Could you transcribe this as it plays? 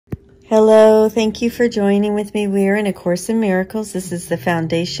Hello, thank you for joining with me. We are in A Course in Miracles. This is the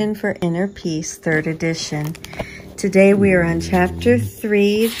Foundation for Inner Peace, 3rd edition. Today we are on Chapter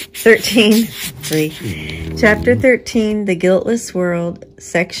 13, The Guiltless World,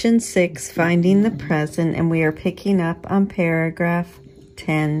 Section 6, Finding the Present, and we are picking up on paragraph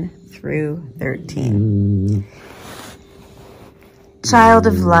 10 through 13. Child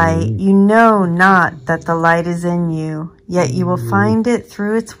of light, you know not that the light is in you, yet you will find it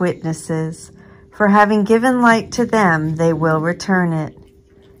through its witnesses, for having given light to them, they will return it.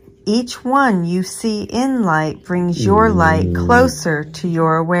 Each one you see in light brings your light closer to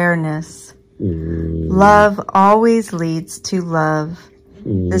your awareness. Love always leads to love.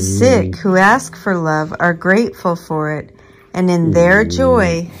 The sick who ask for love are grateful for it, and in their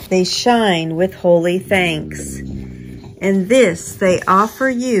joy they shine with holy thanks. And this they offer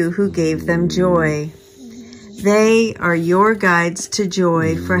you who gave them joy. They are your guides to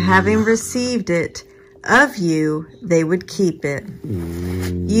joy, for having received it of you, they would keep it.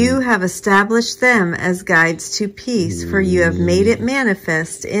 You have established them as guides to peace, for you have made it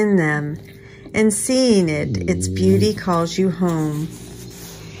manifest in them, and seeing it, its beauty calls you home.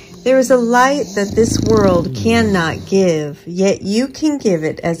 There is a light that this world cannot give, yet you can give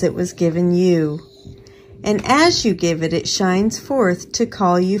it as it was given you. And as you give it, it shines forth to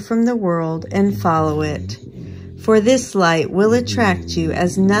call you from the world and follow it. For this light will attract you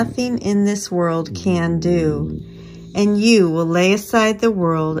as nothing in this world can do, and you will lay aside the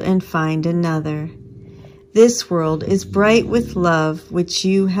world and find another. This world is bright with love which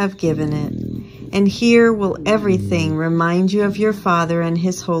you have given it, and here will everything remind you of your Father and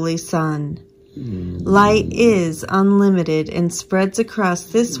His Holy Son. Light is unlimited and spreads across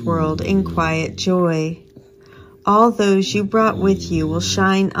this world in quiet joy. All those you brought with you will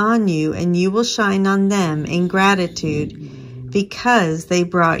shine on you, and you will shine on them in gratitude because they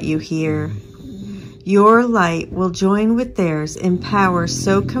brought you here. Your light will join with theirs in power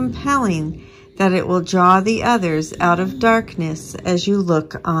so compelling that it will draw the others out of darkness as you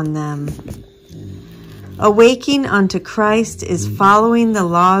look on them. Awaking unto Christ is following the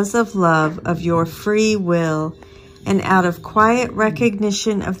laws of love of your free will, and out of quiet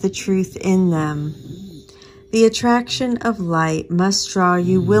recognition of the truth in them. The attraction of light must draw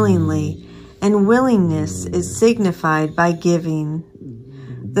you willingly, and willingness is signified by giving.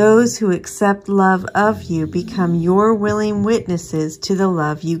 Those who accept love of you become your willing witnesses to the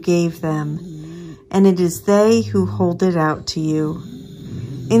love you gave them, and it is they who hold it out to you.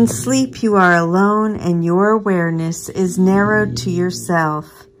 In sleep you are alone, and your awareness is narrowed to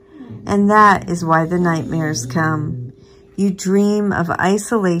yourself, and that is why the nightmares come. You dream of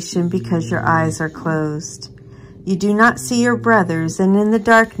isolation because your eyes are closed. You do not see your brothers, and in the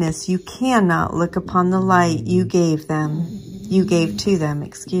darkness you cannot look upon the light you gave to them.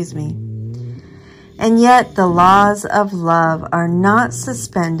 And yet the laws of love are not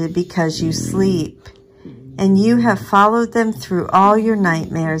suspended because you sleep, and you have followed them through all your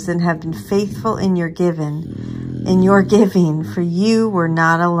nightmares and have been faithful in your giving, for you were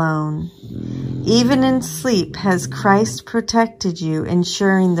not alone. Even in sleep has Christ protected you,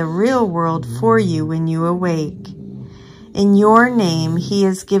 ensuring the real world for you when you awake. In your name, He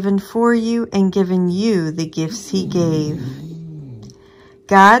has given for you and given you the gifts He gave.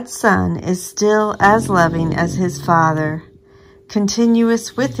 God's Son is still as loving as His Father.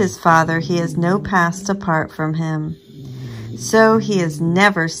 Continuous with His Father, He has no past apart from Him. So He has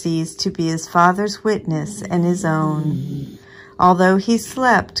never ceased to be His Father's witness and His own. Although He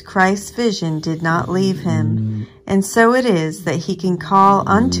slept, Christ's vision did not leave Him, and so it is that He can call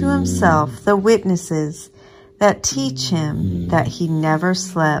unto Himself the witnesses that teach Him that He never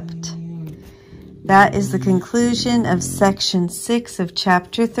slept. That is the conclusion of Section 6 of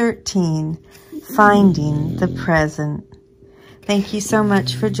Chapter 13, Finding the Present. Thank you so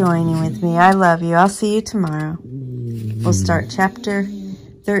much for joining with me. I love you. I'll see you tomorrow. We'll start Chapter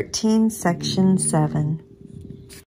 13, Section 7.